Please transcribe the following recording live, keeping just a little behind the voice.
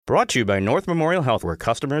Brought to you by North Memorial Health, where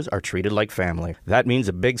customers are treated like family. That means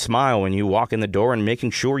a big smile when you walk in the door and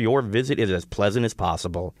making sure your visit is as pleasant as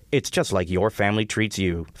possible. It's just like your family treats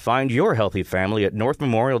you. Find your healthy family at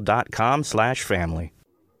northmemorial.com/family.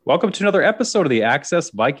 Welcome to another episode of the Access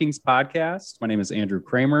Vikings podcast. My name is Andrew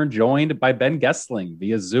Kramer, joined by Ben Gessling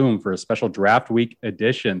via Zoom for a special draft week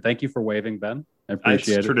edition. Thank you for waving, Ben. I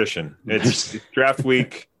appreciate it's it. Tradition. It's draft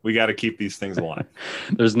week. We got to keep these things alive.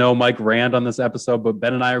 There's no Mike Rand on this episode, but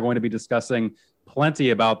Ben and I are going to be discussing plenty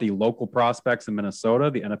about the local prospects in Minnesota,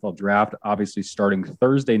 the NFL draft, obviously starting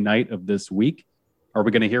Thursday night of this week. Are we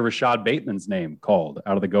going to hear Rashad Bateman's name called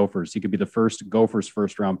out of the Gophers? He could be the first Gophers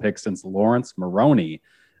first-round pick since Lawrence Maroney.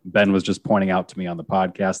 Ben was just pointing out to me on the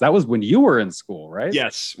podcast. That was when you were in school, right?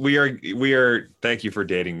 Yes, we are. Thank you for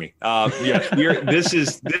dating me. Yes, we are. This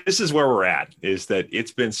is where we're at, is that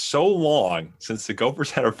it's been so long since the Gophers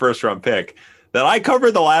had a first round pick that I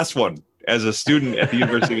covered the last one as a student at the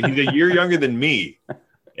university. He's a year younger than me.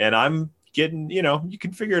 And I'm getting, you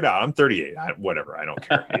can figure it out. I'm 38, whatever. I don't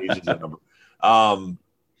care. Age is a number.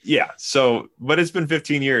 Yeah. So, but it's been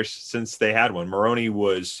 15 years since they had one. Maroney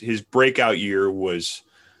his breakout year was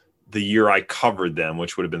the year I covered them,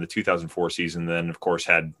 which would have been the 2004 season. Then, of course,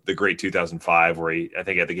 had the great 2005 where I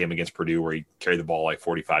think at the game against Purdue where he carried the ball like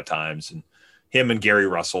 45 times. And him and Gary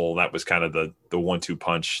Russell, that was kind of the 1-2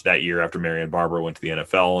 punch that year after Marion Barber went to the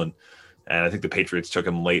NFL. And I think the Patriots took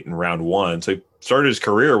him late in round one. So he started his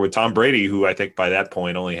career with Tom Brady, who I think by that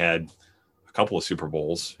point only had a couple of Super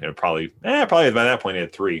Bowls. Probably by that point he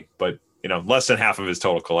had 3, but less than half of his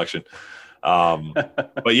total collection.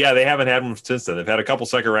 But yeah, they haven't had one since then. They've had a couple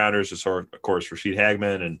second rounders, of course, Rashid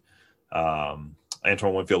Hagman and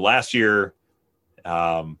Antoine Winfield last year.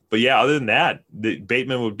 But yeah, other than that,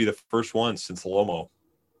 Bateman would be the first one since Lomo.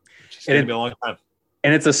 It's going to be a long time.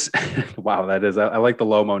 And it's wow, that is. I like the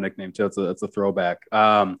Lomo nickname too. It's a throwback.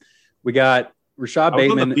 We got Rashad Bateman. I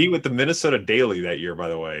was on the beat with the Minnesota Daily that year, by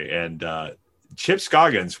the way, and Chip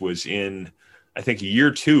Scoggins was in, I think, year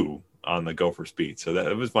 2 on the Gophers beat. So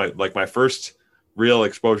that was my first real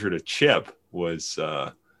exposure to Chip was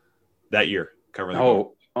that year covering the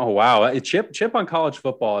Gophers. Oh wow. Chip on college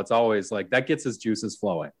football, it's always like that gets his juices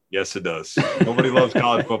flowing. Yes, it does. Nobody loves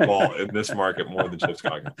college football in this market more than Chip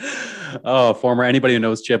Scoggins. Anybody who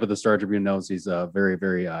knows Chip at the Star Tribune knows he's very,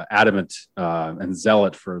 very adamant and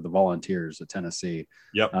zealot for the Volunteers at Tennessee.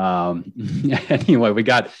 Yep. Anyway, we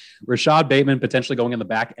got Rashad Bateman potentially going in the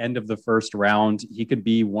back end of the first round. He could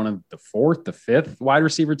be one of the 4th, the 5th wide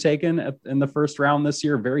receiver taken in the first round this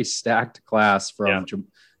year. Very stacked class from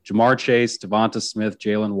Jamar Chase, Devonta Smith,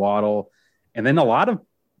 Jalen Waddle. And then a lot of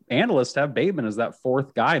analysts have Bateman as that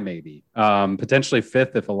 4th guy, maybe potentially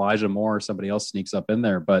 5th if Elijah Moore or somebody else sneaks up in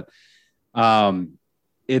there. But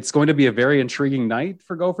it's going to be a very intriguing night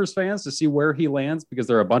for Gophers fans to see where he lands because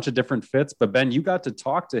there are a bunch of different fits. But Ben, you got to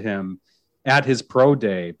talk to him at his pro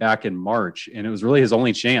day back in March, and it was really his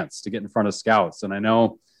only chance to get in front of scouts. And I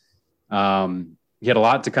know he had a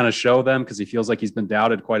lot to kind of show them because he feels like he's been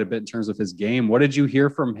doubted quite a bit in terms of his game. What did you hear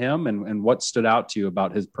from him and what stood out to you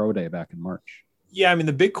about his pro day back in March? Yeah, I mean,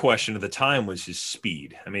 the big question at the time was his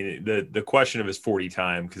speed. I mean, the question of his 40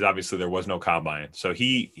 time, because obviously there was no combine. So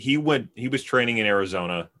he was training in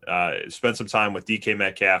Arizona, spent some time with DK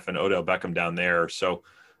Metcalf and Odell Beckham down there. So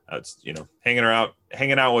it's, hanging out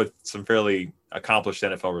with some fairly accomplished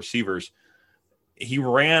NFL receivers. He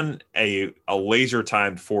ran a laser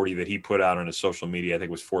timed 40 that he put out on his social media. I think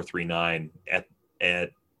it was 4.39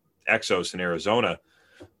 at Exos in Arizona.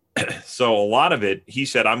 So a lot of it, he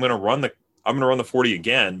said, I'm going to run the 40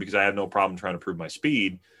 again because I have no problem trying to prove my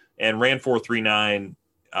speed, and ran 4.39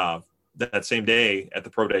 that same day at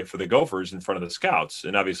the pro day for the Gophers in front of the scouts.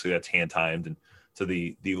 And obviously that's hand timed. And so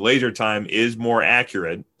the laser time is more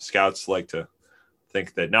accurate. Scouts like to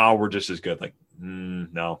think that, no, we're just as good. Like,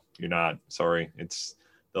 no, you're not. Sorry. It's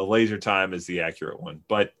the laser time is the accurate one,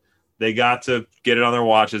 but they got to get it on their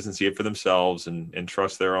watches and see it for themselves and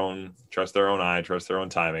trust their own eye, trust their own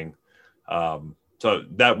timing. So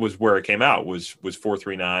that was where it came out was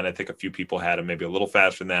 4.39. I think a few people had him maybe a little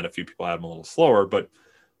faster than that. A few people had him a little slower, but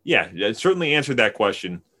yeah, it certainly answered that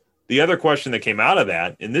question. The other question that came out of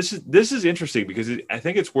that, and this is interesting because I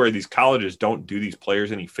think it's where these colleges don't do these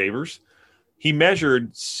players any favors. He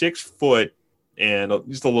measured 6 foot and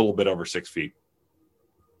just a little bit over 6 feet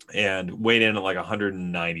and weighed in at like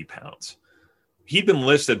 190 pounds. He'd been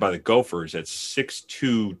listed by the Gophers at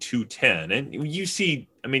 6'2", 210. And you see,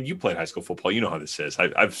 I mean, you played high school football. You know how this is.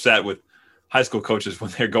 I've sat with high school coaches when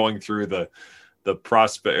they're going through the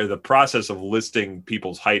process of listing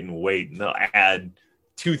people's height and weight, and they'll add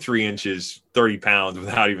 2-3 inches, 30 pounds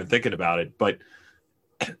without even thinking about it. But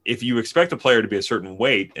if you expect a player to be a certain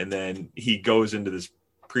weight and then he goes into this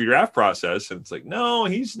pre-draft process and it's like, no,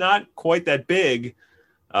 he's not quite that big,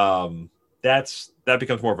 that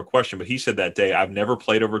becomes more of a question. But he said that day, I've never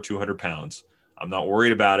played over 200 pounds. I'm not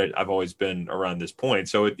worried about it. I've always been around this point.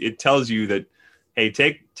 So it tells you that, hey,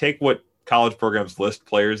 take what college programs list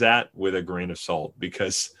players at with a grain of salt,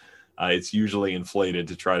 because it's usually inflated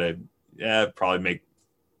to try to probably make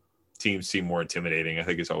teams seem more intimidating. I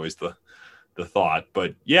think it's always the thought.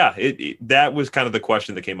 But yeah, that was kind of the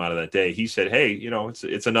question that came out of that day. He said, hey,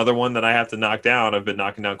 it's another one that I have to knock down. I've been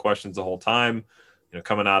knocking down questions the whole time,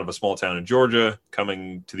 coming out of a small town in Georgia,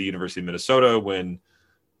 coming to the University of Minnesota when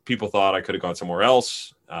people thought I could have gone somewhere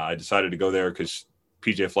else. I decided to go there because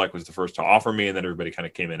PJ Fleck was the first to offer me, and then everybody kind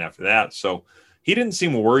of came in after that. So he didn't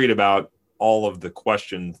seem worried about all of the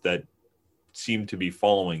questions that seemed to be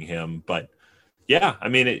following him. But yeah, I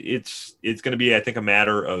mean, it's going to be, I think, a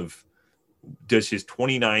matter of, does his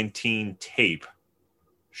 2019 tape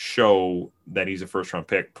show that he's a first-round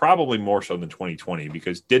pick? Probably more so than 2020,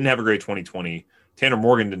 because didn't have a great 2020. Tanner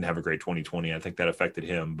Morgan didn't have a great 2020. I think that affected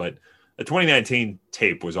him. But the 2019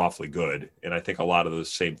 tape was awfully good, and I think a lot of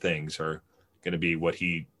those same things are going to be what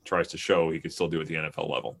he tries to show he could still do at the NFL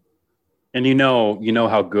level. And you know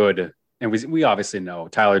how good, and we obviously know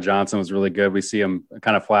Tyler Johnson was really good. We see him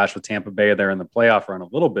kind of flash with Tampa Bay there in the playoff run a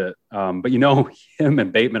little bit. But him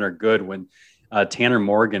and Bateman are good when Tanner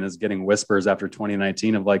Morgan is getting whispers after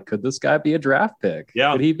 2019 of like, could this guy be a draft pick?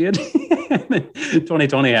 Yeah. Could he be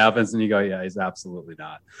 2020 happens and you go, yeah, he's absolutely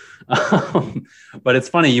not. But it's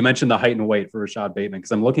funny. You mentioned the height and weight for Rashad Bateman,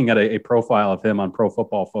 because I'm looking at a profile of him on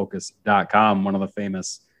profootballfocus.com, one of the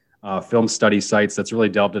famous film study sites that's really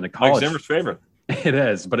delved into college. Mike Zimmer's favorite. It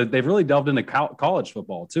is, but they've really delved into college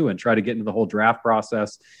football too, and try to get into the whole draft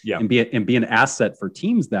process and be an asset for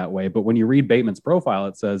teams that way. But when you read Bateman's profile,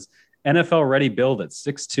 it says NFL ready build at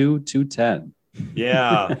 6'2", 210.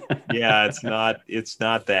 Yeah. It's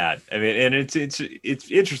not that. I mean, and it's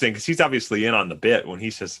interesting because he's obviously in on the bit when he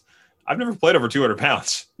says, I've never played over 200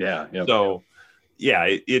 pounds. Yeah. So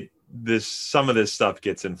yeah, some of this stuff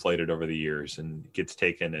gets inflated over the years and gets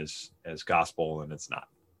taken as gospel, and it's not.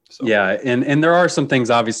 So. Yeah, and there are some things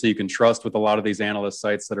obviously you can trust with a lot of these analyst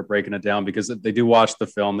sites that are breaking it down, because they do watch the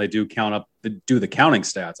film, they do do the counting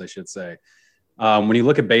stats, I should say. When you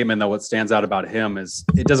look at Bateman, though, what stands out about him is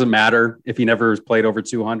it doesn't matter if he never played over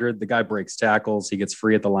 200. The guy breaks tackles. He gets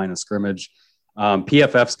free at the line of scrimmage.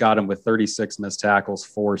 PFF's got him with 36 missed tackles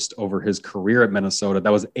forced over his career at Minnesota.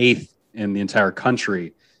 That was 8th in the entire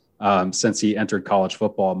country since he entered college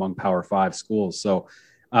football among Power 5 schools. So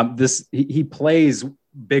he plays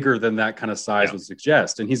bigger than that kind of size would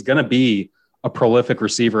suggest. And he's going to be a prolific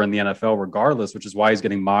receiver in the NFL regardless, which is why he's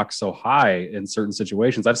getting mocked so high in certain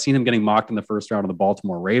situations. I've seen him getting mocked in the first round of the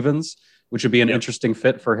Baltimore Ravens, which would be an interesting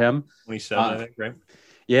fit for him. 27, I think, right?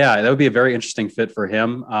 Yeah, that would be a very interesting fit for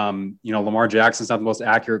him. Lamar Jackson's not the most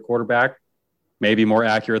accurate quarterback, maybe more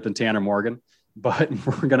accurate than Tanner Morgan, but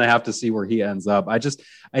we're going to have to see where he ends up. I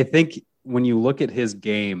think when you look at his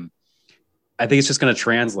game, I think it's just going to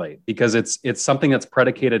translate, because it's something that's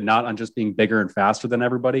predicated not on just being bigger and faster than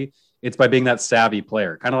everybody. It's by being that savvy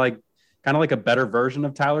player, kind of like a better version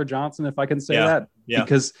of Tyler Johnson, if I can say that,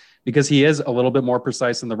 because he is a little bit more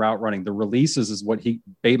precise in the route running. The releases is what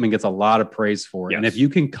Bateman gets a lot of praise for. Yes. And if you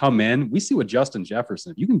can come in, we see with Justin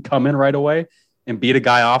Jefferson, if you can come in right away and beat a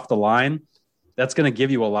guy off the line, that's going to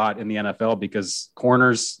give you a lot in the NFL, because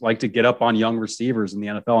corners like to get up on young receivers in the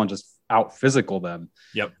NFL and just out physical them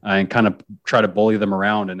and kind of try to bully them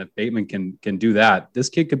around. And if Bateman can do that, this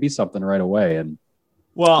kid could be something right away. And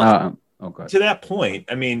to that point,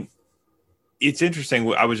 I mean, it's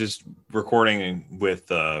interesting. I was just recording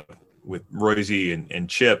with Royce and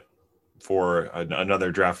Chip for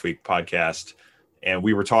another Draft Week podcast, and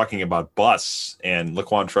we were talking about busts, and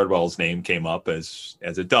Laquan Treadwell's name came up as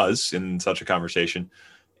it does in such a conversation.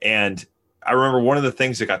 And I remember one of the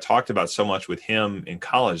things that got talked about so much with him in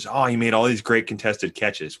college, he made all these great contested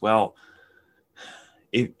catches. Well,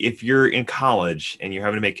 if you're in college and you're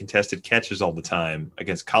having to make contested catches all the time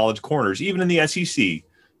against college corners, even in the SEC,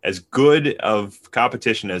 as good of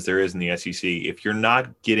competition as there is in the SEC, if you're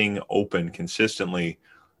not getting open consistently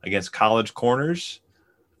against college corners,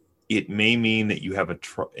 it may mean that you have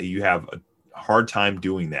a hard time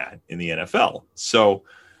doing that in the NFL. So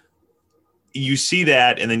you see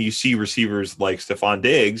that, and then you see receivers like Stephon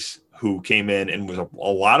Diggs, who came in and was a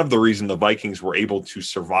lot of the reason the Vikings were able to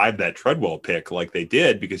survive that Treadwell pick like they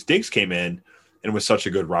did, because Diggs came in and was such a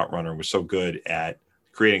good route runner, was so good at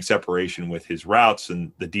creating separation with his routes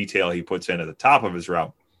and the detail he puts in at the top of his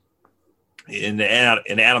route. And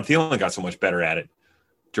Adam Thielen got so much better at it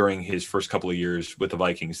during his first couple of years with the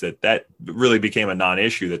Vikings that really became a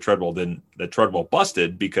non-issue that Treadwell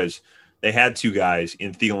busted because they had two guys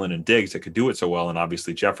in Thielen and Diggs that could do it so well. And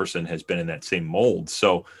obviously Jefferson has been in that same mold.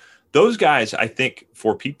 So those guys, I think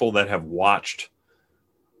for people that have watched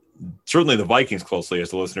certainly the Vikings closely,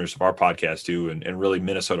 as the listeners of our podcast do, and really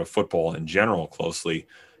Minnesota football in general closely,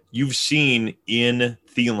 you've seen in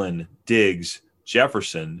Thielen, Diggs,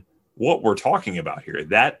 Jefferson, what we're talking about here.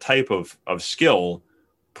 That type of skill,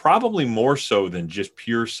 probably more so than just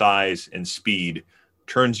pure size and speed,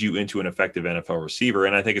 turns you into an effective NFL receiver.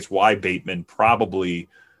 And I think it's why Bateman probably,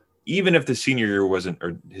 even if the senior year wasn't,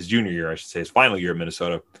 or his junior year, I should say, his final year at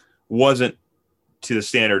Minnesota, wasn't to the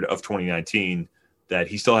standard of 2019, that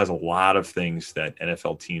he still has a lot of things that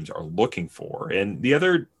NFL teams are looking for. And the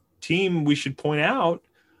other team we should point out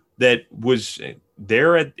that was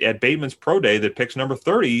there at Bateman's pro day that picks number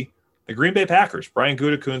 30, the Green Bay Packers. Brian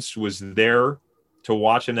Gutekunst was there to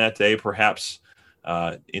watch him that day, perhaps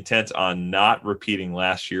intent on not repeating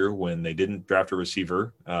last year when they didn't draft a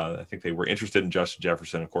receiver. I think they were interested in Justin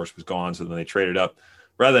Jefferson, of course, was gone. So then they traded up.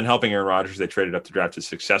 Rather than helping Aaron Rodgers, they traded up to draft his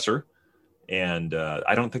successor. And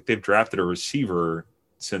I don't think they've drafted a receiver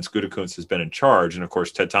since Gutekunst has been in charge. And, of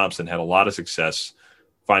course, Ted Thompson had a lot of success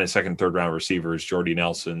finding second, third-round receivers, Jordy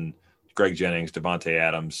Nelson, Greg Jennings, Devontae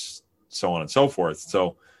Adams, so on and so forth.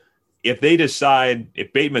 So if they decide,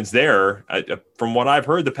 if Bateman's there, from what I've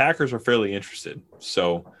heard, the Packers are fairly interested.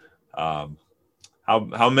 So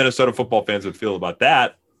how Minnesota football fans would feel about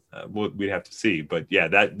that, we'd have to see. But, yeah,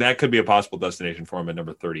 that could be a possible destination for him at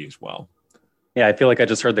number 30 as well. Yeah, I feel like I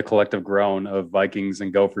just heard the collective groan of Vikings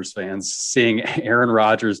and Gophers fans seeing Aaron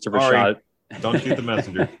Rodgers to Rashad. Don't shoot the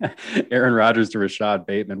messenger. Aaron Rodgers to Rashad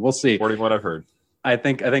Bateman. We'll see. According to what I've heard. I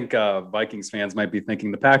think Vikings fans might be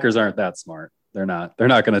thinking the Packers aren't that smart. They're not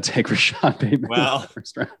going to take Rashad Bateman. Well, in the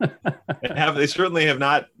first round. They certainly have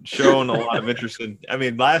not shown a lot of interest in. I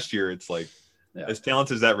mean, last year it's like as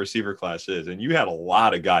talented as that receiver class is, and you had a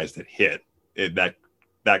lot of guys that hit in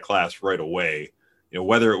that class right away. You know,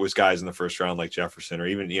 whether it was guys in the first round like Jefferson or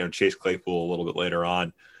even, you know, Chase Claypool a little bit later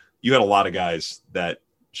on, you had a lot of guys that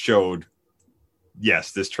showed,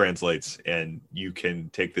 yes, this translates and you can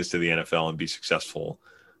take this to the NFL and be successful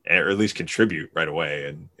or at least contribute right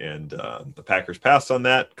away. And the Packers passed on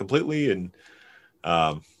that completely and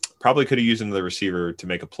probably could have used another receiver to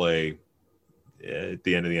make a play at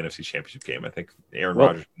the end of the NFC Championship game. I think Aaron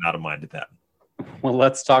Rodgers would not have minded that. Well,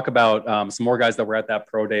 let's talk about some more guys that were at that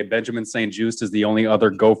pro day. Benjamin St-Juste is the only other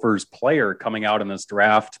Gophers player coming out in this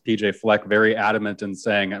draft. PJ Fleck very adamant in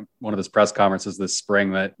saying at one of his press conferences this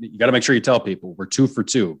spring that you got to make sure you tell people we're 2 for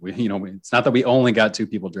 2. It's not that we only got 2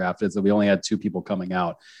 people drafted, it's that we only had 2 people coming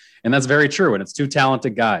out. And that's very true. And it's 2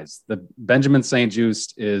 talented guys. The Benjamin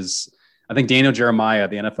St-Juste is, I think Daniel Jeremiah,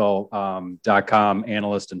 the NFL.com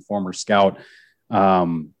analyst and former scout,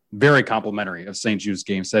 very complimentary of St-Juste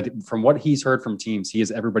game, said from what he's heard from teams, he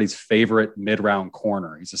is everybody's favorite mid-round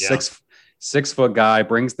corner. He's a 6 foot guy,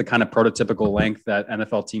 brings the kind of prototypical length that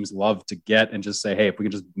NFL teams love to get and just say, hey, if we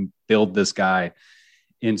can just build this guy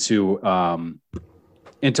into one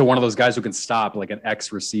of those guys who can stop like an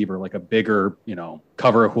X receiver, like a bigger,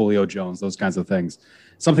 cover of Julio Jones, those kinds of things,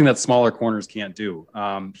 something that smaller corners can't do.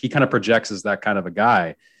 He kind of projects as that kind of a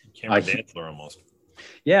guy. Cameron Dantzler almost.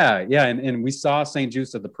 Yeah. And we saw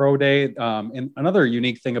St-Juste at the pro day. And another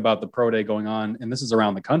unique thing about the pro day going on, and this is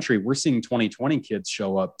around the country, we're seeing 2020 kids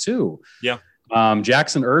show up too. Yeah.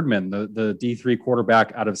 Jackson Erdman, the D3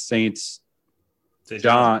 quarterback out of St.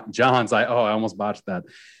 John's. I almost botched that.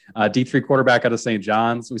 D3 quarterback out of St.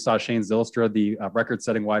 John's. We saw Shane Zylstra, the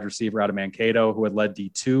record-setting wide receiver out of Mankato, who had led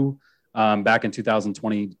D2 back in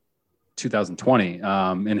 2020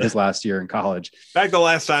 in his last year in college. Back the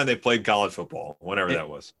last time they played college football, whenever that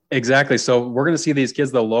was. Exactly. So we're going to see these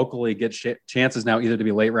kids, though, locally get chances now either to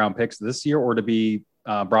be late round picks this year or to be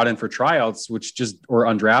brought in for tryouts, or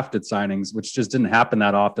undrafted signings, which just didn't happen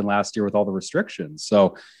that often last year with all the restrictions.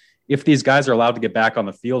 So if these guys are allowed to get back on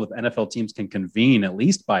the field, if NFL teams can convene at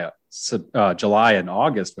least by July and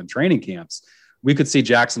August when training camps, we could see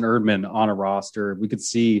Jackson Erdman on a roster. We could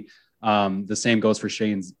see the same goes for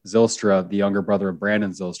Shane Zylstra, the younger brother of Brandon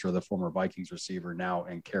Zylstra, the former Vikings receiver now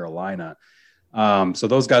in Carolina. So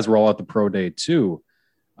those guys were all at the pro day too.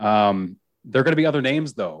 There are going to be other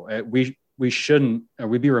names though. We'd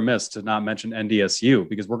be remiss to not mention NDSU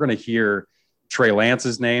because we're going to hear Trey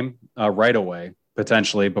Lance's name right away,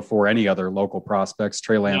 potentially before any other local prospects.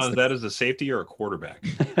 Trey Lance. Is that as a safety or a quarterback?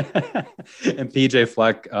 And PJ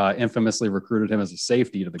Fleck infamously recruited him as a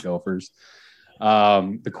safety to the Gophers.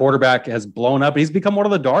 The quarterback has blown up. He's become one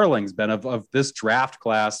of the darlings, Ben, of this draft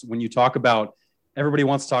class. When you talk about everybody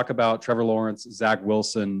wants to talk about Trevor Lawrence, Zach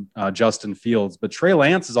Wilson, Justin Fields, but Trey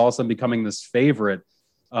Lance is all of a sudden becoming this favorite.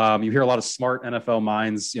 You hear a lot of smart NFL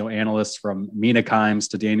minds, analysts from Mina Kimes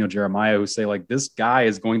to Daniel Jeremiah who say like this guy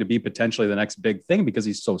is going to be potentially the next big thing because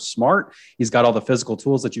he's so smart. He's got all the physical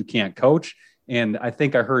tools that you can't coach. And I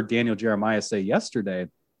think I heard Daniel Jeremiah say yesterday,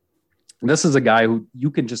 this is a guy who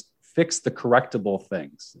you can just fix the correctable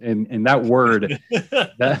things. And that word,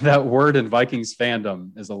 that word in Vikings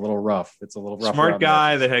fandom is a little rough. It's a little rough. Smart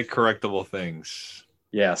guy that had correctable things.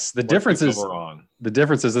 Yes. The difference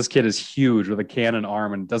is this kid is huge with a cannon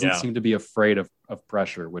arm and doesn't seem to be afraid of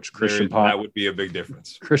pressure, which that would be a big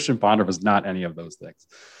difference. Christian Ponder was not any of those things.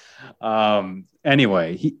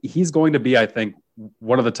 Anyway, he's going to be, I think,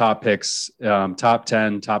 one of the top picks, top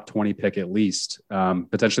 10, top 20 pick at least,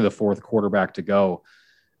 potentially the fourth quarterback to go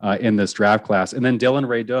in this draft class. And then Dylan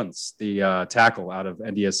Ray-Duns, the tackle out of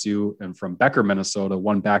NDSU and from Becker, Minnesota,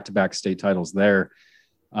 won back-to-back state titles there.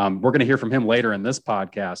 We're going to hear from him later in this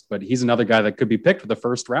podcast, but he's another guy that could be picked for the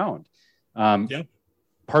first round.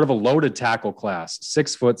 Part of a loaded tackle class,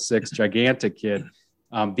 6'6", gigantic kid.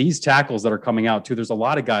 These tackles that are coming out too, there's a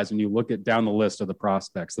lot of guys when you look at down the list of the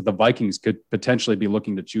prospects that the Vikings could potentially be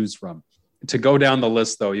looking to choose from. To go down the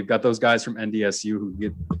list though, you've got those guys from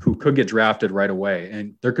NDSU who could get drafted right away.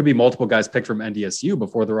 And there could be multiple guys picked from NDSU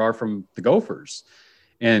before there are from the Gophers.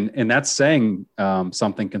 And that's saying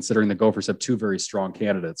something considering the Gophers have two very strong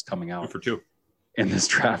candidates coming out 2 for 2 in this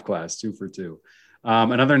draft class, 2 for 2.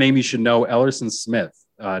 Another name you should know, Ellerson Smith,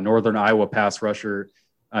 Northern Iowa pass rusher,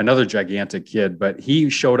 another gigantic kid, but he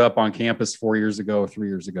showed up on campus 3 years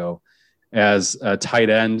ago as a tight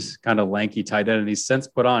end, kind of lanky tight end. And he's since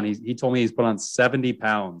put on, he told me he's put on 70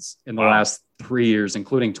 pounds in the last 3 years,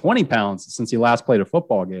 including 20 pounds since he last played a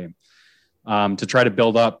football game, to try to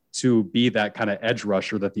build up to be that kind of edge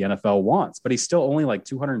rusher that the NFL wants. But he's still only like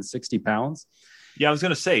 260 pounds. Yeah, I was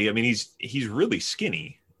going to say, I mean, he's really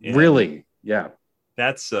skinny. Really? Yeah.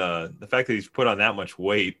 That's the fact that he's put on that much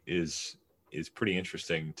weight is pretty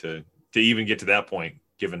interesting to even get to that point,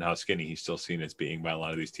 given how skinny he's still seen as being by a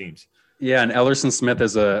lot of these teams. Yeah, and Ellerson Smith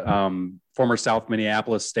is a former South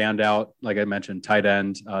Minneapolis standout, like I mentioned, tight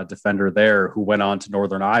end defender there who went on to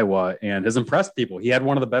Northern Iowa and has impressed people. He had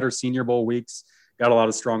one of the better Senior Bowl weeks, got a lot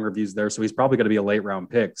of strong reviews there, so he's probably going to be a late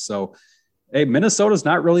round pick. So, hey, Minnesota's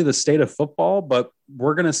not really the state of football, but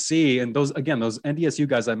we're going to see. And those NDSU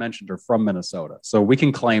guys I mentioned are from Minnesota, so we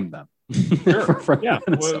can claim them. Sure. Yeah,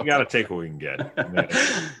 well, we got to take what we can get.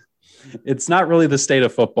 It's not really the state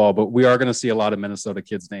of football, but we are going to see a lot of Minnesota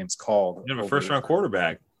kids' names called. You have a first-round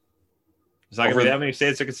quarterback. It's not going to be that many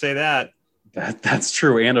states that could say that. That's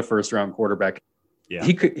true, and a first-round quarterback. Yeah,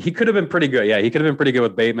 he could have been pretty good. Yeah, he could have been pretty good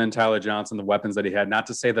with Bateman, Tyler Johnson, the weapons that he had. Not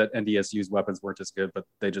to say that NDSU's weapons weren't as good, but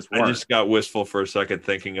they just weren't. I just got wistful for a second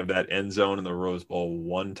thinking of that end zone in the Rose Bowl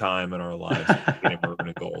one time in our lives. Maroon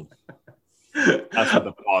and gold. That's what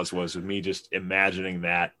the pause was with me, just imagining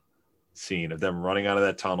that scene of them running out of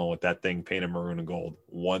that tunnel with that thing painted maroon and gold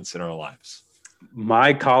once in our lives.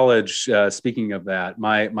 My college, speaking of that,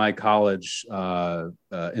 my college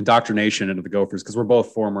indoctrination into the Gophers, because we're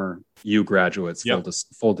both former U graduates,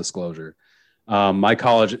 full disclosure. My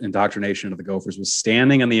college indoctrination into the Gophers was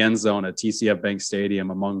standing in the end zone at TCF Bank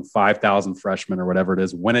Stadium among 5,000 freshmen or whatever it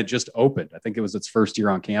is when it just opened. I think it was its first year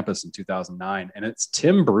on campus in 2009. And it's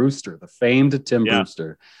Tim Brewster, the famed Tim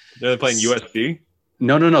Brewster. They're playing USC?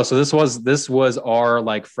 No. So this was our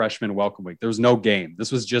like freshman welcome week. There was no game.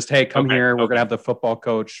 This was just, hey, come here. We're going to have the football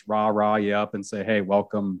coach rah you up and say, hey,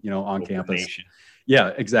 welcome, on campus. Nation.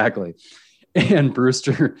 Yeah, exactly. And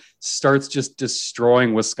Brewster starts just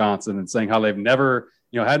destroying Wisconsin and saying how they've never,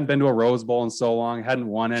 hadn't been to a Rose Bowl in so long, hadn't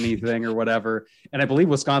won anything or whatever. And I believe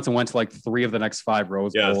Wisconsin went to like 3 of the next 5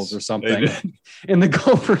 Rose Bowls or something. And the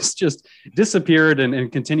Gophers just disappeared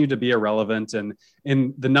and continued to be irrelevant. And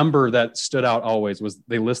the number that stood out always was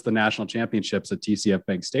they list the national championships at TCF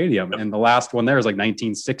Bank Stadium. Yep. And the last one there is like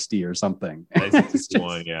 1960 or something.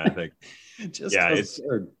 1961, I think. It's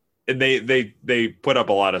absurd. And they put up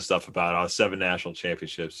a lot of stuff about 7 national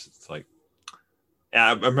championships. It's like,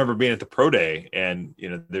 I remember being at the pro day and,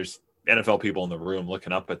 there's NFL people in the room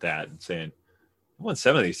looking up at that and saying, I won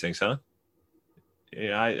 7 of these things, huh?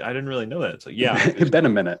 Yeah, I didn't really know that. It's like, yeah, it's been a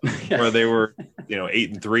minute. Where they were,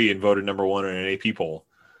 8-3 and voted number 1 in an AP poll.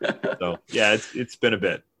 So yeah, it's been a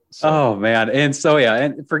bit. So, oh man. And so,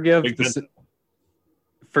 and forgive the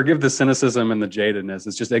cynicism and the jadedness.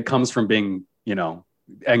 It's just, it comes from being,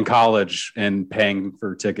 in college and paying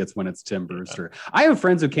for tickets when it's Tim Brewster. I have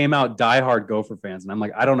friends who came out diehard Gopher fans, and I'm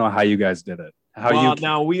like, I don't know how you guys did it.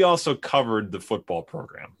 Now we also covered the football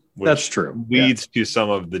program. That's true. Leads to some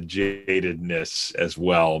of the jadedness as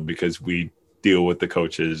well, because we deal with the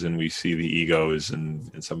coaches and we see the egos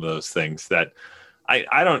and some of those things that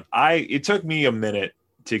it took me a minute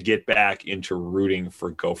to get back into rooting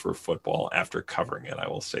for Gopher football after covering it. I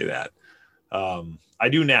will say that. I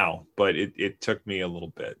do now, but it took me a little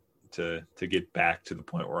bit to get back to the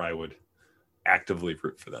point where I would actively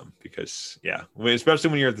root for them because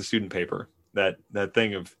especially when you're at the student paper, that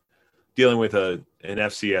thing of dealing with an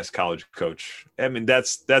FCS college coach. I mean,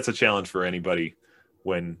 that's a challenge for anybody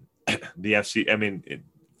when the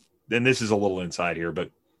and this is a little inside here, but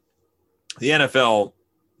the NFL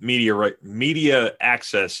media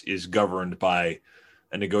access is governed by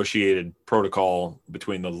a negotiated protocol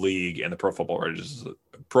between the league and the Pro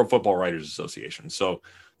Football Writers Association. So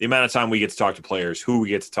the amount of time we get to talk to players, who we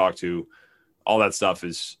get to talk to, all that stuff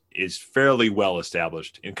is fairly well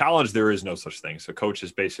established. In college, there is no such thing. So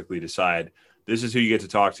coaches basically decide this is who you get to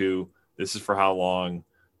talk to. This is for how long.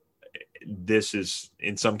 This is,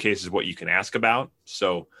 in some cases, what you can ask about.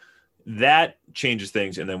 So that changes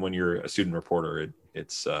things. And then when you're a student reporter,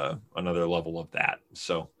 it's another level of that.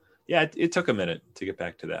 So yeah, it took a minute to get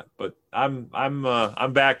back to that, but I'm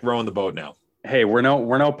back rowing the boat now. Hey, we're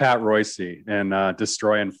no Pat Royce and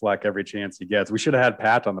destroying Fleck every chance he gets. We should have had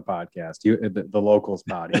Pat on the podcast, the locals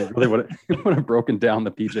pod. He really would have broken down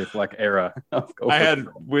the PJ Fleck era. I had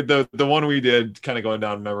with the one we did, kind of going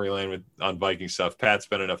down memory lane on Viking stuff. Pat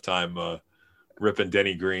spent enough time ripping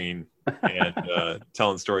Denny Green and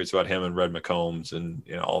telling stories about him and Red McCombs and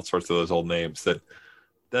all sorts of those old names.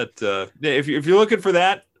 That if you're looking for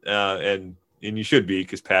that, and you should be,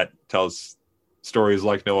 because Pat tells stories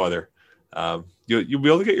like no other. You'll be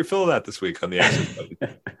able to get your fill of that this week on the Access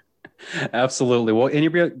Budget. Absolutely. Well,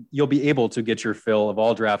 and you'll be able to get your fill of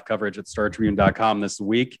all draft coverage at StarTribune.com this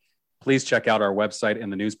week. Please check out our website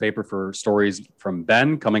and the newspaper for stories from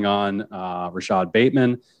Ben coming on Rashad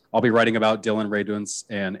Bateman. I'll be writing about Dylan Radunz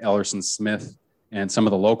and Ellerson Smith and some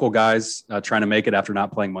of the local guys trying to make it after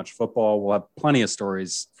not playing much football. We'll have plenty of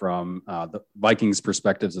stories from the Vikings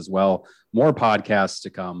perspectives as well. More podcasts to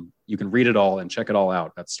come. You can read it all and check it all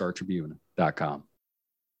out at StarTribune.com.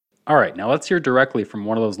 All right, now let's hear directly from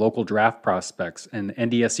one of those local draft prospects and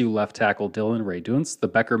NDSU left tackle Dylan Radunz, the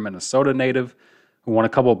Becker, Minnesota native, who won a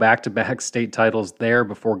couple back-to-back state titles there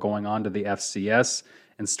before going on to the FCS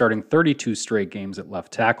and starting 32 straight games at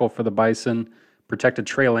left tackle for the Bison. Protected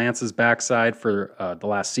Trey Lance's backside for the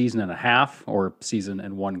last season and a half, or season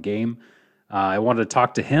and one game. I wanted to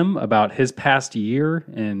talk to him about his past year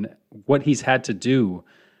and what he's had to do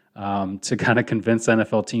to kind of convince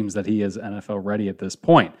NFL teams that he is NFL ready at this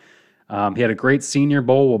point. He had a great Senior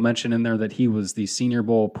Bowl. We'll mention in there that he was the Senior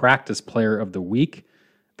Bowl Practice Player of the Week.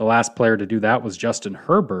 The last player to do that was Justin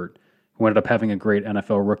Herbert, who ended up having a great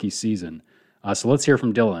NFL rookie season. So let's hear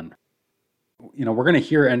from Dylan. We're going to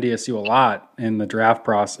hear NDSU a lot in the draft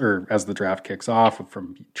process, or as the draft kicks off,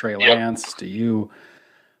 from Trey Lance to you.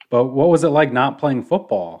 But what was it like not playing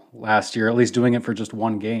football last year, at least doing it for just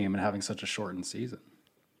one game and having such a shortened season?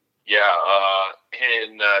 Yeah,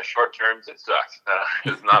 in short terms, it sucks.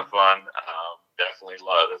 It's not fun. Definitely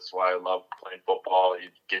love. That's why I love playing football. You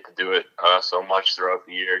get to do it so much throughout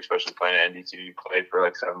the year, especially playing at NDSU. You play for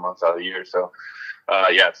like 7 months out of the year, so.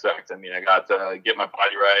 It sucked. I mean, I got to get my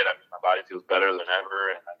body right. I mean, my body feels better than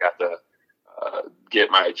ever, and I got to get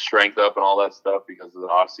my strength up and all that stuff because of the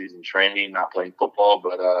off-season training, not playing football.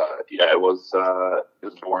 But it was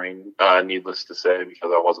boring, needless to say,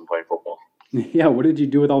 because I wasn't playing football. Yeah, what did you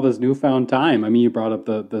do with all this newfound time? I mean, you brought up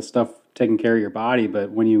the stuff taking care of your body, but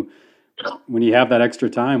when you have that extra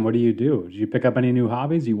time, what do you do? Did you pick up any new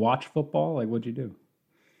hobbies? You watch football? Like, what'd you do?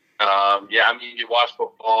 You watch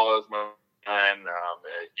football as much. And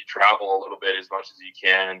you travel a little bit as much as you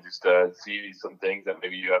can just to see some things that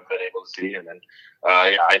maybe you haven't been able to see. And then,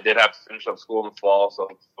 I did have to finish up school in the fall, so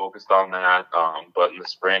I focused on that. But in the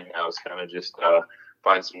spring, I was kind of just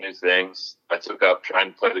find some new things. I took up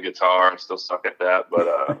trying to play the guitar. I still suck at that,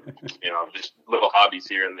 but just little hobbies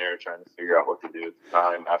here and there, trying to figure out what to do at the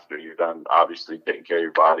time after you're done, obviously taking care of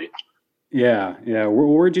your body. Yeah.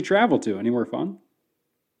 Where'd you travel to? Anywhere fun?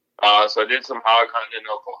 So I did some hog hunting in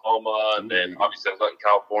Oklahoma, and then obviously I was out in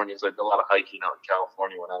California, so I did a lot of hiking out in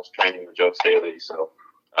California when I was training with Joe Staley. So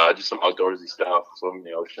just some outdoorsy stuff, swimming in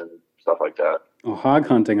the ocean, stuff like that. Oh, hog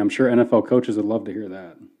hunting. I'm sure NFL coaches would love to hear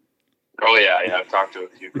that. Oh, yeah. I've talked to a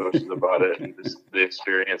few coaches about it and just the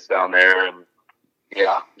experience down there, and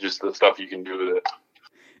just the stuff you can do with it.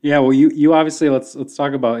 Yeah, well, you obviously, let's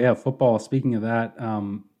talk about, football. Speaking of that,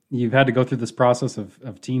 you've had to go through this process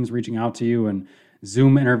of teams reaching out to you and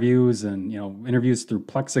Zoom interviews and, interviews through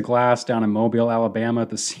plexiglass down in Mobile, Alabama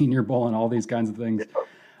at the Senior Bowl and all these kinds of things.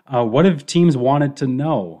 What have teams wanted to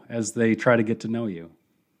know as they try to get to know you?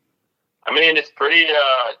 I mean, it's pretty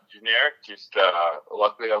generic. Just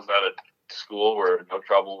luckily, I was at a school where no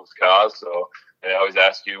trouble was caused, so they always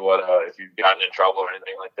ask you what if you've gotten in trouble or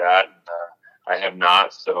anything like that. And, I have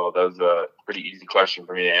not, so that was a pretty easy question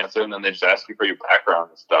for me to answer. And then they just ask you for your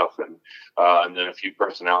background and stuff, and then a few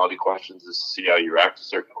personality questions to see how you react to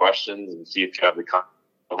certain questions and see if you have the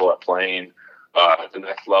level at playing at the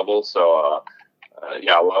next level. So.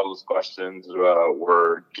 Yeah, a lot of those questions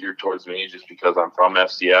were geared towards me just because I'm from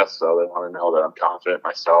FCS, so they want to know that I'm confident in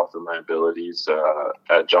myself and my abilities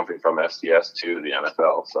at jumping from FCS to the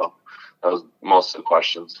NFL. So that was most of the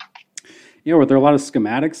questions. Yeah, were there a lot of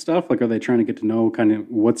schematic stuff? Like, are they trying to get to know kind of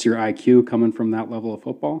what's your IQ coming from that level of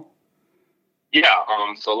football? Yeah,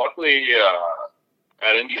 so luckily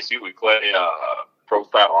at NDSU we play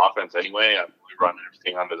pro-style offense anyway. We run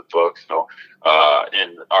everything under the book, so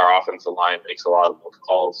and our offensive line makes a lot of those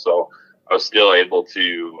calls. So I was still able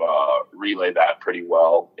to relay that pretty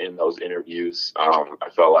well in those interviews. I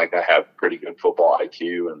felt like I had pretty good football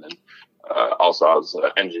IQ, and then also I was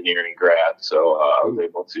an engineering grad, so I was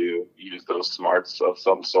able to use those smarts of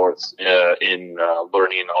some sorts in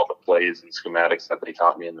learning all the plays and schematics that they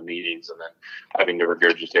taught me in the meetings, and then having to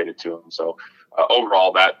regurgitate it to them. So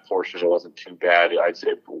overall, that portion wasn't too bad. I'd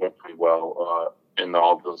say it went pretty well in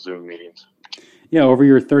all of those Zoom meetings. Yeah, over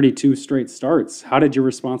your 32 straight starts, how did your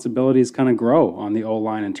responsibilities kind of grow on the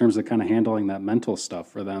O-line in terms of kind of handling that mental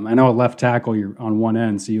stuff for them? I know at left tackle, you're on one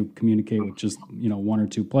end, so you communicate with just, one or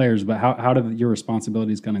two players, but how did your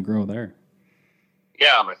responsibilities kind of grow there?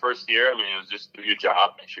 Yeah, my first year, I mean, it was just do your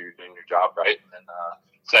job, make sure you're doing your job right. And then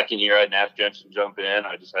second year, I had Nash Jensen jump in.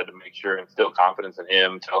 I just had to make sure and instill confidence in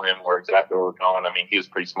him, tell him exactly where we're going. I mean, he was a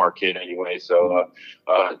pretty smart kid anyway, so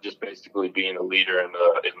just basically being a leader in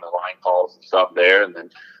the line calls and stuff there. And then,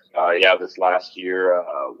 this last year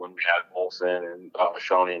when we had Olsen and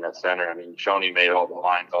Shoney at center, I mean, Shoney made all the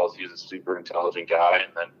line calls. He was a super intelligent guy.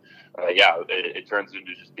 And then, it turns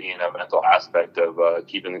into just being a mental aspect of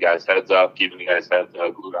keeping the guys' heads up, keeping the guys' heads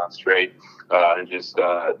glued on straight, and just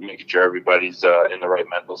making sure everybody's in the right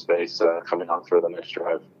mental space coming on for the next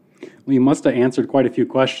drive. Well, you must have answered quite a few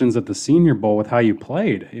questions at the Senior Bowl with how you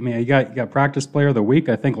played. I mean, you got Practice Player of the Week.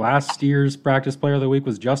 I think last year's Practice Player of the Week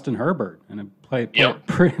was Justin Herbert, and it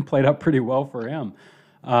played up pretty well for him.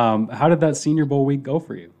 How did that Senior Bowl week go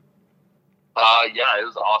for you? It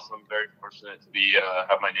was awesome. Very fortunate to be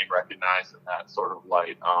have my name recognized in that sort of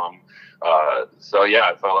light.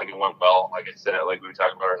 I felt like it went well. Like I said, like we were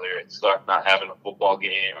talking about earlier, it sucked not having a football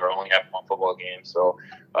game or only having one football game. So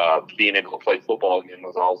being able to play football again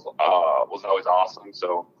was always awesome.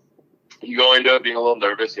 So you go into it being a little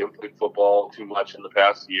nervous. You haven't played football too much in the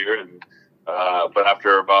past year, and but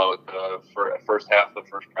after about the first half of the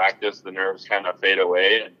first practice, the nerves kind of fade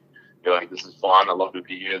away, and you're like, this is fun. I love to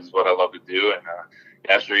be here. This is what I love to do.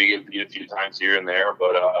 And sure, you get beat a few times here and there,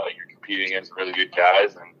 but you're competing against really good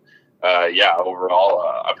guys. And overall,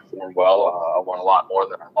 I performed well. I won a lot more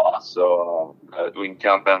than I lost. So we can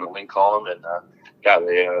count that in the win column. And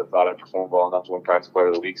they thought I performed well enough to win Practice Player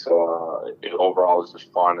of the Week. So overall, it was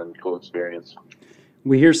just fun and cool experience.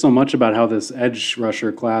 We hear so much about how this edge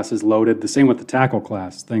rusher class is loaded. The same with the tackle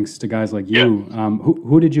class, thanks to guys like you. Yeah.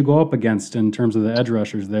 Who did you go up against in terms of the edge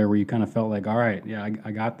rushers there, where you kind of felt like, all right, I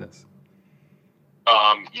got this?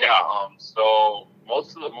 So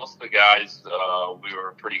most of the guys we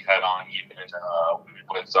were pretty head on even. We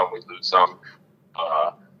win some, we lose some.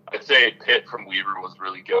 I'd say Pitt from Weaver was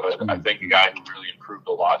really good. I think a guy who really improved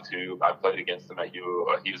a lot too. I played against him at he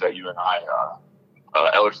was at UNI.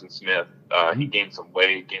 Ellerson Smith, he gained some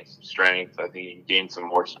weight, gained some strength. I think he gained some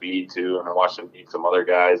more speed too, and I watched him beat some other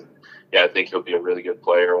guys. I think he'll be a really good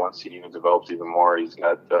player once he even develops even more. He's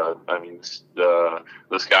got,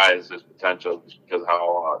 this guy has his potential just because of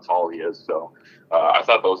how tall he is. So I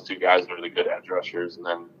thought those two guys were really good edge rushers. And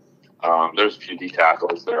then there's a few D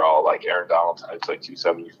tackles. They're all like Aaron Donald types, like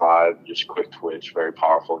 275, just quick twitch, very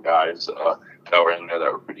powerful guys that were in there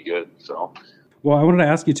that were pretty good. So. Well, I wanted to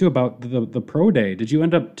ask you, too, about the pro day. Did you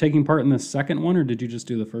end up taking part in the second one, or did you just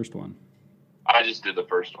do the first one? I just did the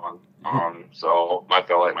first one. So I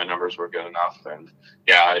felt like my numbers were good enough. And,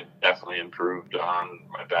 I definitely improved on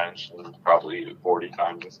my bench and probably 40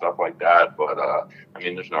 times and stuff like that. But,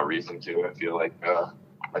 there's no reason to. I feel like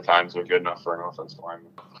my times are good enough for an offensive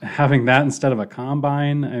lineman. Having that instead of a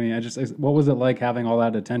combine, what was it like having all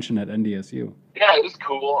that attention at NDSU? Yeah, it was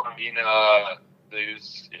cool. It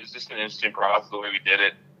was just an interesting process the way we did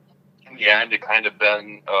it. In the end, it kind of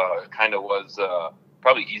was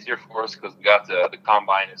probably easier for us because we got the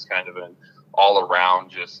combine is kind of an all around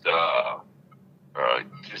just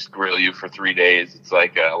just grill you for 3 days. It's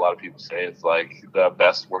like a lot of people say it's like the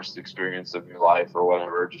best, worst experience of your life or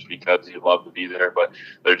whatever, just because you love to be there, but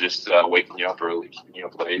they're just waking you up early, keeping you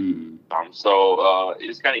up late. So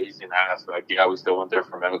it's kind of easy in that aspect. Yeah, we still went there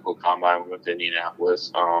for medical combine. We went to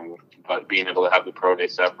Indianapolis, but being able to have the pro day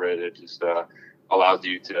separate, it just allows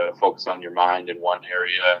you to focus on your mind in one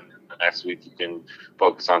area, and then the next week you can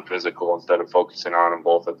focus on physical instead of focusing on them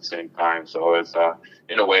both at the same time. So it's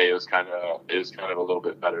in a way it was kind of a little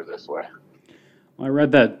bit better this way. Well, I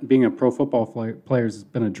read that being a pro football player has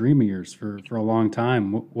been a dream of yours for a long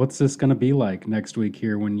time. What's this going to be like next week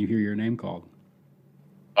here when you hear your name called?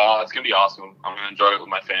 It's going to be awesome. I'm going to enjoy it with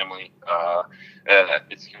my family.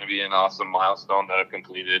 It's going to be an awesome milestone that I've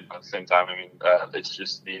completed. At the same time, I mean, it's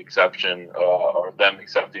just the exception or them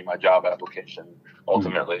accepting my job application.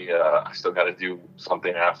 Ultimately, I still got to do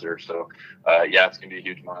something after. So, yeah, it's going to be a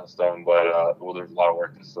huge milestone, but there's a lot of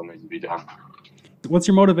work that still needs to be done. What's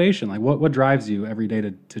your motivation? Like, what drives you every day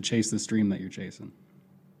to chase this dream that you're chasing?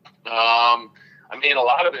 I mean, a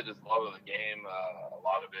lot of it is love of the game. A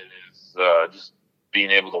lot of it is just being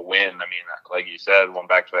able to win. I mean, like you said, won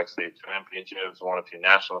back-to-back state championships, won a few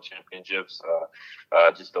national championships,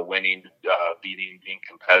 just the winning, being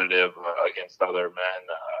competitive against other men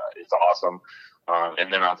is awesome.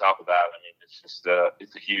 And then on top of that, I mean, it's just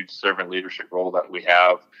it's a huge servant leadership role that we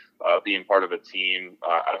have. Being part of a team,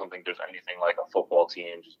 I don't think there's anything like a football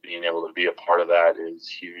team. Just being able to be a part of that is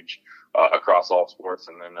huge across all sports.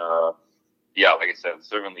 And then yeah, like I said,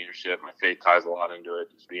 servant leadership, my faith ties a lot into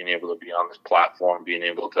it. Just being able to be on this platform, being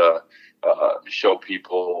able to show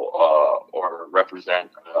people or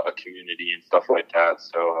represent a community and stuff like that.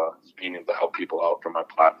 So just being able to help people out from my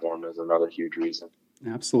platform is another huge reason.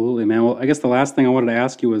 Absolutely, man. Well, I guess the last thing I wanted to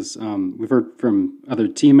ask you was, we've heard from other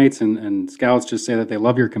teammates and scouts just say that they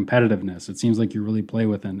love your competitiveness. It seems like you really play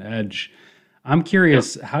with an edge. I'm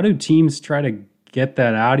curious, how do teams try to get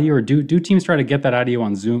that out of you, or do teams try to get that out of you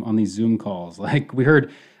on these Zoom calls? Like we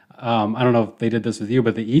heard, I don't know if they did this with you,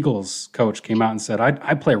 but the Eagles coach came out and said,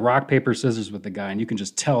 I play rock, paper, scissors with the guy, and you can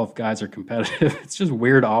just tell if guys are competitive. It's just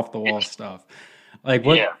weird off the wall stuff. Like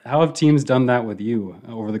how have teams done that with you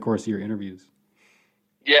over the course of your interviews?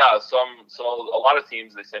 Yeah, so a lot of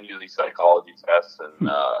teams, they send you these psychology tests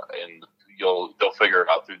and they'll figure it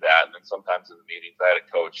out through that. And then sometimes in the meetings, I had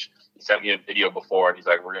a coach, he sent me a video before and he's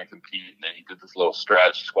like, we're going to compete. And then he did this little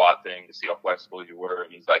stretch squat thing to see how flexible you were.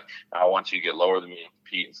 And he's like, I want you to get lower than me and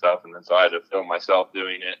compete and stuff. And then so I had to film myself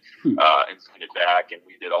doing it and send it back. And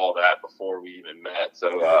we did all that before we even met.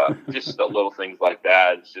 So just the little things like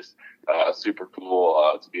that. It's just super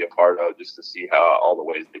cool to be a part of, just to see how all the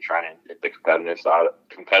ways they try and get the competitiveness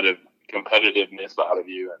out of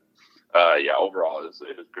you. And yeah, overall, it was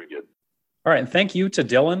pretty good. All right, and thank you to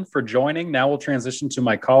Dylan for joining. Now we'll transition to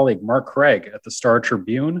my colleague, Mark Craig at the Star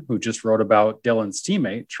Tribune, who just wrote about Dylan's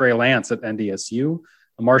teammate, Trey Lance at NDSU,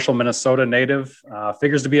 a Marshall, Minnesota native,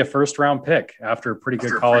 figures to be a first-round pick after a pretty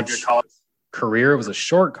good college career. It was a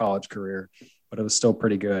short college career, but it was still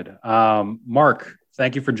pretty good. Mark,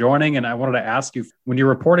 thank you for joining, and I wanted to ask you, when you're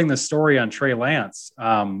reporting this story on Trey Lance,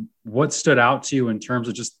 what stood out to you in terms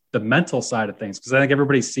of just the mental side of things? Because I think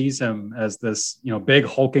everybody sees him as this, big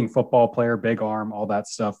hulking football player, big arm, all that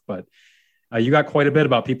stuff. But you got quite a bit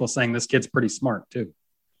about people saying this kid's pretty smart too.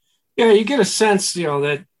 Yeah, you get a sense,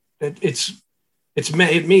 that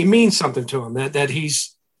it means something to him. That he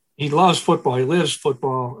loves football. He lives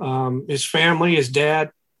football. His family, his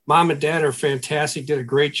dad, mom and dad are fantastic. Did a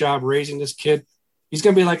great job raising this kid. He's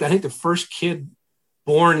going to be like, I think, the first kid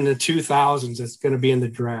born in the 2000s that's going to be in the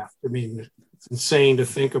draft. I mean, it's insane to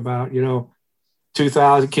think about,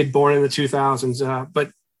 2000 kid born in the 2000s.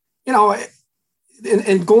 But,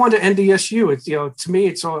 and going to NDSU, it's, to me,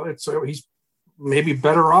 it's he's maybe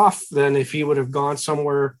better off than if he would have gone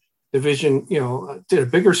somewhere division, did a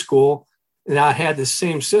bigger school and not had the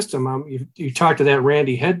same system. You talked to that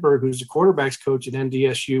Randy Hedberg, who's the quarterbacks coach at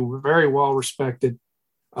NDSU, very well respected.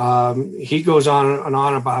 He goes on and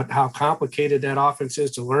on about how complicated that offense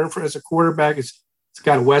is to learn as a quarterback. It's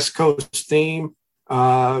got a West Coast theme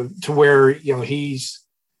to where he's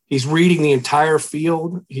reading the entire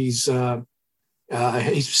field. He's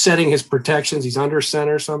setting his protections. He's under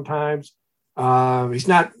center sometimes. He's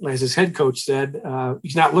not, as his head coach said,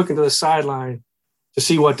 he's not looking to the sideline to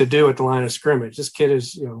see what to do at the line of scrimmage. This kid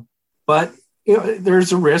is, but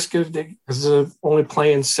there's a risk of only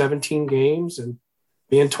playing 17 games and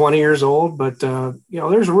being 20 years old, but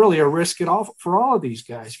there's really a risk for all of these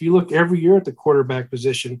guys. If you look every year at the quarterback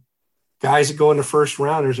position, guys that go in the first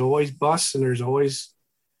round, there's always busts and there's always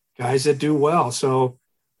guys that do well. So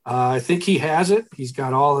I think he has it. He's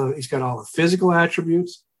got all the physical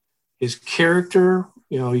attributes. His character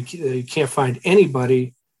you can't find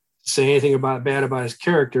anybody to say anything bad about his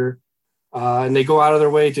character. And they go out of their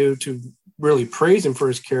way to really praise him for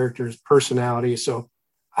his character, his personality. So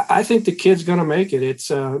I think the kid's going to make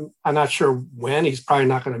it. I'm not sure when. He's probably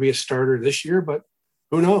not going to be a starter this year, but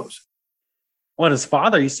who knows? Well, his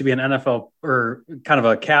father used to be an NFL or kind of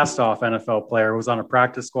a cast-off NFL player, was on a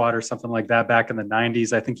practice squad or something like that back in the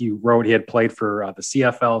 90s. I think you wrote he had played for the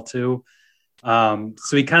CFL too. So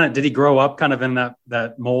did he grow up kind of in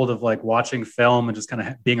that mold of like watching film and just kind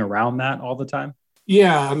of being around that all the time?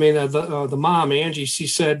 Yeah. I mean, the mom, Angie, she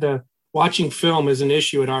said, watching film is an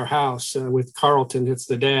issue at our house with Carlton. It's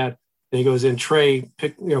the dad. And he goes, and Trey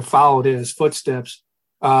followed in his footsteps.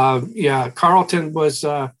 Carlton was,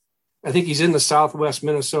 I think he's in the Southwest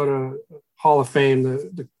Minnesota Hall of Fame,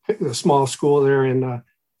 the small school there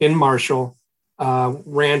in Marshall,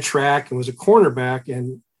 ran track and was a cornerback.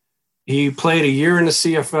 And he played a year in the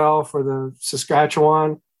CFL for the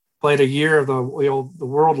Saskatchewan, played a year of the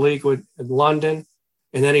World League in London.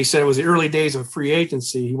 And then he said it was the early days of free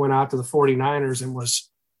agency. He went out to the 49ers and was,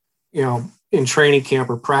 in training camp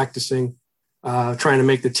or practicing, trying to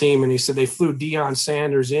make the team. And he said they flew Deion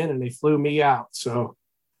Sanders in and they flew me out. So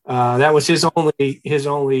that was his only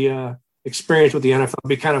experience with the NFL. It'd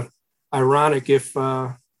be kind of ironic if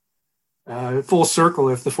full circle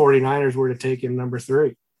if the 49ers were to take him number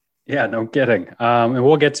 3. Yeah, no kidding. And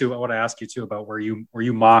we'll get to, I want to ask you too about where you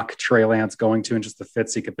mock Trey Lance going to and just the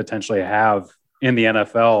fits he could potentially have in the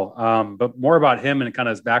NFL. But more about him and kind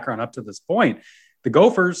of his background up to this point. The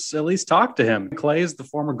Gophers at least talked to him. Clays, the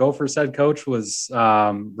former Gophers head coach, was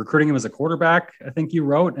recruiting him as a quarterback, I think you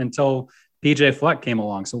wrote, until PJ Fleck came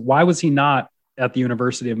along. So why was he not at the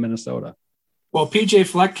University of Minnesota? Well, PJ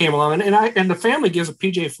Fleck came along, and the family gives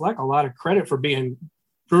PJ Fleck a lot of credit for being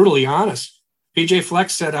brutally honest. PJ Fleck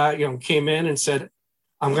said, came in and said,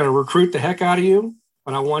 I'm going to recruit the heck out of you,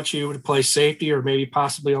 but I want you to play safety or maybe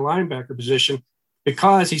possibly a linebacker position,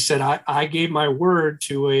 because he said, I gave my word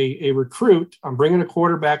to a recruit. I'm bringing a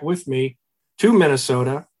quarterback with me to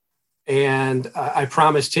Minnesota. And I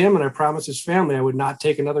promised him and I promised his family I would not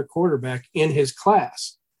take another quarterback in his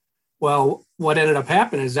class. Well, what ended up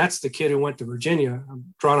happening is that's the kid who went to Virginia.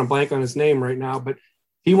 I'm drawing a blank on his name right now, but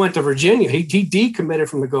he went to Virginia. He decommitted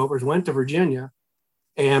from the Gophers, went to Virginia.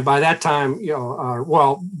 And by that time,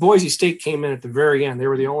 Boise State came in at the very end. They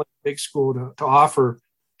were the only big school to offer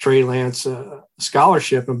Trey Lance a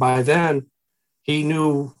scholarship. And by then he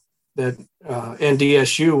knew that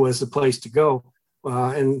NDSU was the place to go.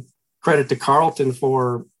 And credit to Carlton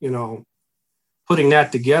for, putting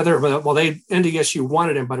that together. Well, NDSU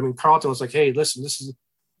wanted him, but I mean, Carlton was like, hey, listen,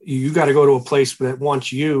 you got to go to a place that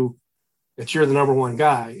wants you, that you're the number one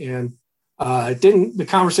guy. And the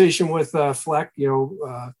conversation with Fleck,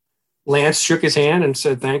 Lance shook his hand and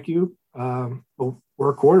said, thank you. Well, we're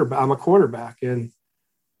a quarterback. I'm a quarterback. And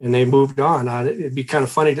they moved on. It'd be kind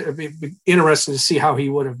of funny. It'd be interesting to see how he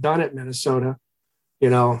would have done it in Minnesota.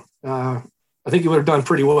 I think he would have done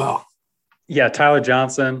pretty well. Yeah, Tyler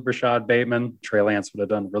Johnson, Rashad Bateman, Trey Lance would have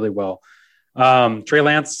done really well. Trey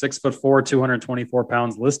Lance, 6'4", 224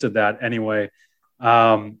 pounds, listed that anyway.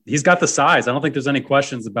 He's got the size. I don't think there's any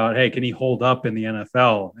questions about, hey, can he hold up in the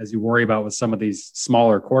NFL, as you worry about with some of these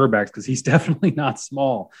smaller quarterbacks, because he's definitely not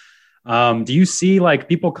small. Do you see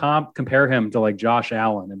people compare him to Josh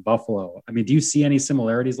Allen in Buffalo? I mean, do you see any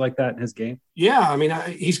similarities like that in his game? Yeah, I mean,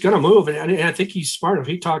 he's going to move, and I think he's smart.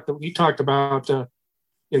 He talked about,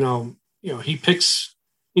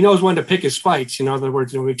 he knows when to pick his fights. In other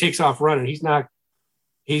words, when he takes off running, he's not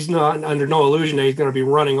under no illusion that he's going to be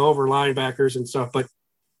running over linebackers and stuff. But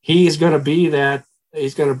he is going to be that.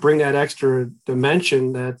 He's going to bring that extra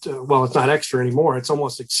dimension that, it's not extra anymore. It's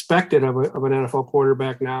almost expected of an NFL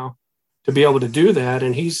quarterback now to be able to do that.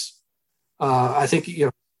 And he's, I think,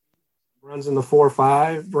 runs in the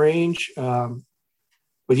 4.5 range.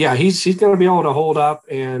 But yeah, he's going to be able to hold up,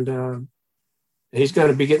 and he's going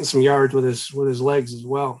to be getting some yards with his legs as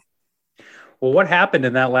well. Well, what happened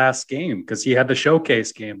in that last game? Because he had the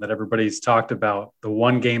showcase game that everybody's talked about, the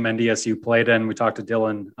one game NDSU played in. We talked to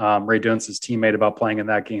Dylan, Ray Dunce's teammate, about playing in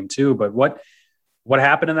that game too. But what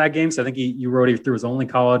happened in that game? So I think you wrote he threw his only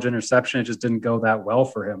college interception. It just didn't go that well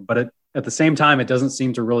for him. But at the same time, it doesn't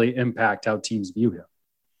seem to really impact how teams view him.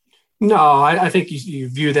 No, I think you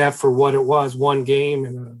view that for what it was, one game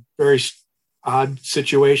in a very odd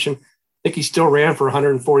situation. I think he still ran for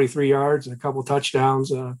 143 yards and a couple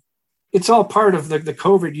touchdowns. It's all part of the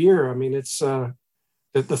COVID year. I mean, it's the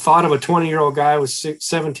thought of a 20-year-old guy with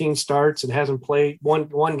 17 starts and hasn't played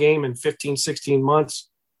one game in 15, 16 months,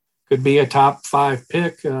 could be a top 5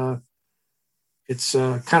 pick. It's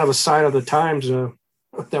kind of a sign of the times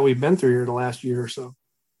that we've been through here the last year or so.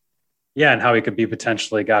 Yeah, and how he could be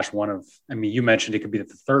potentially, you mentioned he could be the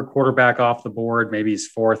third quarterback off the board. Maybe he's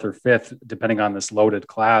fourth or fifth, depending on this loaded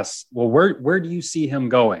class. Well, where do you see him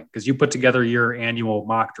going? Because you put together your annual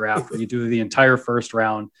mock draft where you do the entire first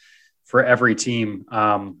round for every team.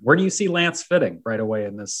 Where do you see Lance fitting right away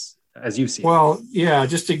in this, as you see? Well, yeah,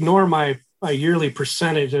 just ignore my yearly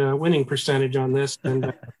percentage, winning percentage on this,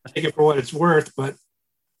 and take it for what it's worth. But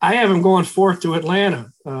I have him going fourth to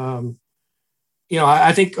Atlanta.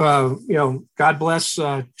 I think, God bless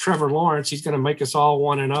Trevor Lawrence. He's going to make us all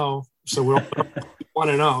 1-0. So we're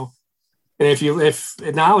 1-0. And if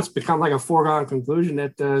now it's become like a foregone conclusion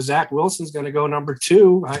that Zach Wilson's going to go number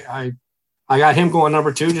 2. I got him going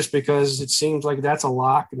number 2 just because it seems like that's a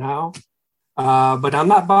lock now. But I'm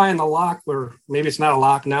not buying the lock, or maybe it's not a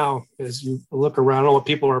lock now as you look around. I don't know what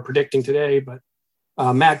people are predicting today, but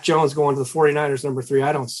Mac Jones going to the 49ers number 3.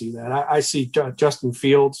 I don't see that. I see Justin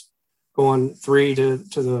Fields going 3 to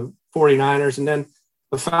the 49ers. And then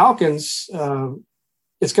the Falcons,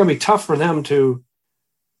 it's going to be tough for them to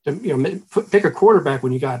pick a quarterback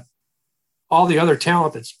when you got all the other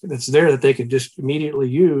talent that's there that they could just immediately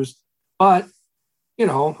use. But,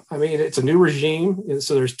 it's a new regime.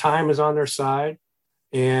 So there's time is on their side.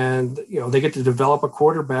 And, they get to develop a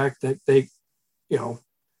quarterback that they,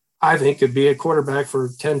 I think could be a quarterback for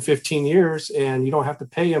 10, 15 years. And you don't have to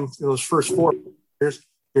pay him those first 4 years.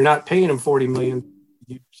 You're not paying them $40 million.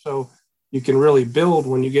 So you can really build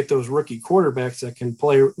when you get those rookie quarterbacks that can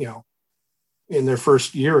play, in their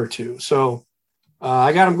first year or two. So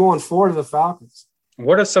I got them going 4 to the Falcons.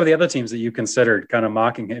 What are some of the other teams that you considered kind of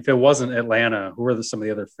mocking? If it wasn't Atlanta, who are some of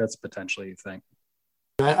the other fits potentially, you think?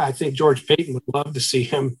 I think George Payton would love to see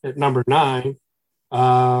him at number 9.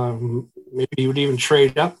 Maybe he would even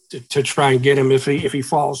trade up to try and get him if he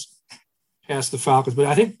falls past the Falcons. But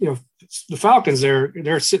I think, the Falcons,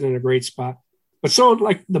 they're sitting in a great spot. But so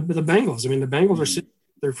like the Bengals. I mean, the Bengals are sitting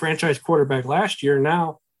their franchise quarterback last year.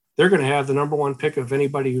 Now they're going to have the number 1 pick of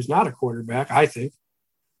anybody who's not a quarterback, I think.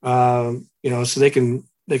 So they can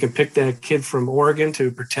pick that kid from Oregon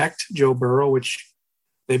to protect Joe Burrow, which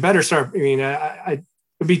they better start. I mean, it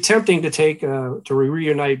would be tempting to take to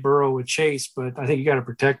reunite Burrow with Chase, but I think you got to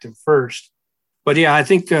protect him first. But yeah, I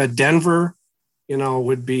think Denver,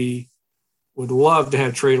 would love to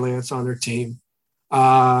have Trey Lance on their team.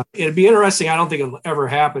 It'd be interesting. I don't think it'll ever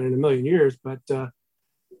happen in a million years, but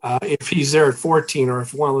if he's there at 14, or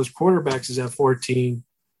if one of those quarterbacks is at 14,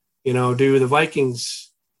 do the Vikings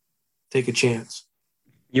take a chance?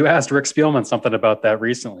 You asked Rick Spielman something about that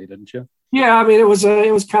recently, didn't you? Yeah, I mean, it was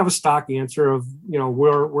kind of a stock answer of,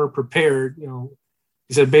 we're prepared.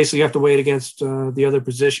 He said basically you have to wait against the other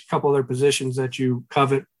couple other positions that you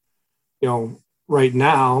covet, right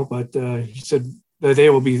now. But he said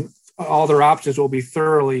that all their options will be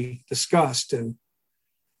thoroughly discussed. And,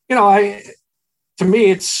 to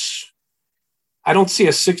me, I don't see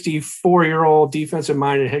a 64-year-old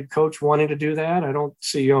defensive-minded head coach wanting to do that. I don't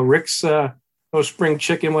see, Rick's no spring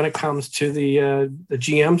chicken when it comes to the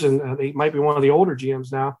GMs, and they might be one of the older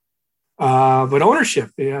GMs now. But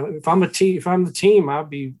ownership, if I'm the team, I'd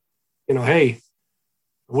be, hey,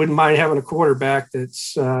 I wouldn't mind having a quarterback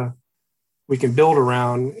that's we can build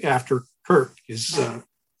around after Kirk, because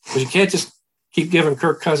you can't just keep giving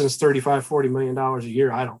Kirk Cousins $35-40 million a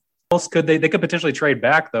year. I don't. Else could they could potentially trade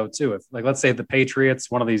back though too, if let's say the Patriots,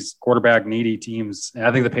 one of these quarterback needy teams, and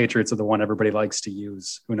I think the Patriots are the one everybody likes to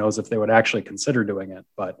use. Who knows if they would actually consider doing it,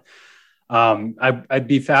 but I'd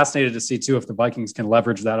be fascinated to see too if the Vikings can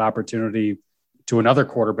leverage that opportunity to another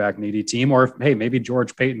quarterback needy team, or if maybe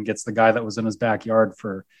George Payton gets the guy that was in his backyard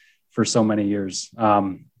for so many years.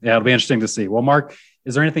 It'll be interesting to see. Well, Mark,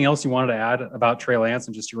 is there anything else you wanted to add about Trey Lance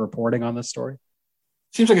and just your reporting on this story?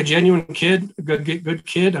 Seems like a genuine kid, a good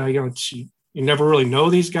kid. You never really know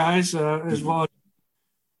these guys as well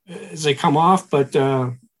as they come off, but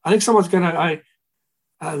I think someone's gonna.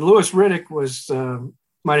 Louis Riddick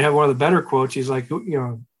might have one of the better quotes. He's like,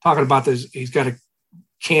 talking about this. He's got a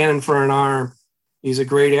cannon for an arm. He's a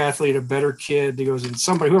great athlete, a better kid. He goes, and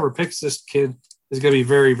whoever picks this kid is going to be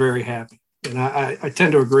very, very happy. And I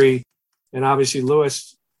tend to agree. And obviously,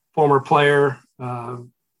 Louis, former player,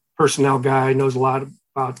 personnel guy, knows a lot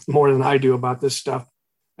about more than I do about this stuff.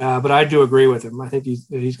 But I do agree with him. I think he's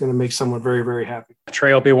going to make someone very, very happy.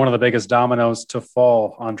 Trey will be one of the biggest dominoes to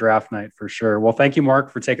fall on draft night for sure. Well, thank you,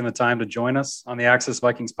 Mark, for taking the time to join us on the Access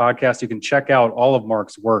Vikings podcast. You can check out all of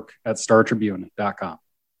Mark's work at StarTribune.com.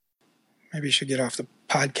 Maybe you should get off the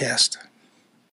podcast.